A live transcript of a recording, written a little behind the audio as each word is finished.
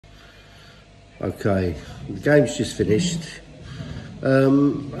Okay, the game's just finished.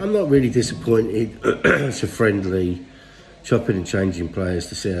 I'm not really disappointed. It's a friendly, chopping and changing players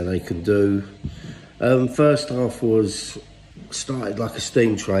to see how they can do. First half started like a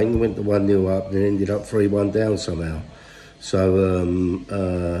steam train, went to 1-0 up, then ended up 3-1 down somehow. So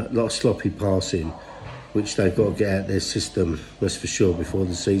a lot of sloppy passing, which they've got to get out their system, that's for sure, before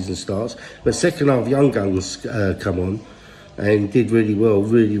the season starts. But second half, young guns come on and did really well,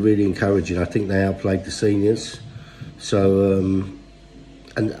 really encouraging. I think they outplayed the seniors. So,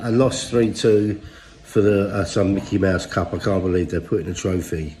 and I lost 3-2 for the some Mickey Mouse Cup. I can't believe they're putting a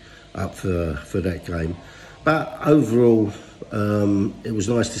trophy up for that game. But overall, it was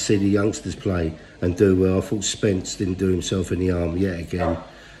nice to see the youngsters play and do well. I thought Spence didn't do himself in the arm yet again.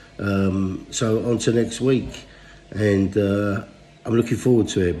 So on to next week, and I'm looking forward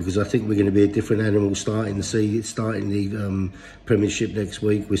to it because I think we're going to be a different animal starting the Premiership next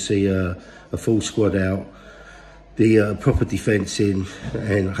week. We see a full squad out, the proper defence in,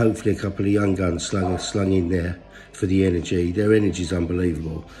 and hopefully a couple of young guns slung in there for the energy. Their energy is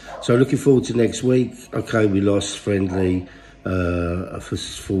unbelievable. So looking forward to next week. Okay, we lost friendly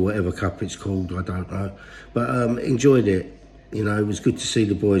for whatever cup it's called, I don't know, but enjoyed it. You know, it was good to see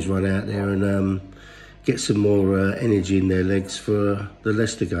the boys run out there and get some more energy in their legs for the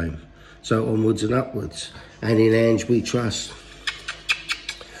Leicester game. So onwards and upwards, and in Ange we trust.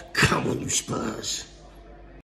 Come on, you Spurs.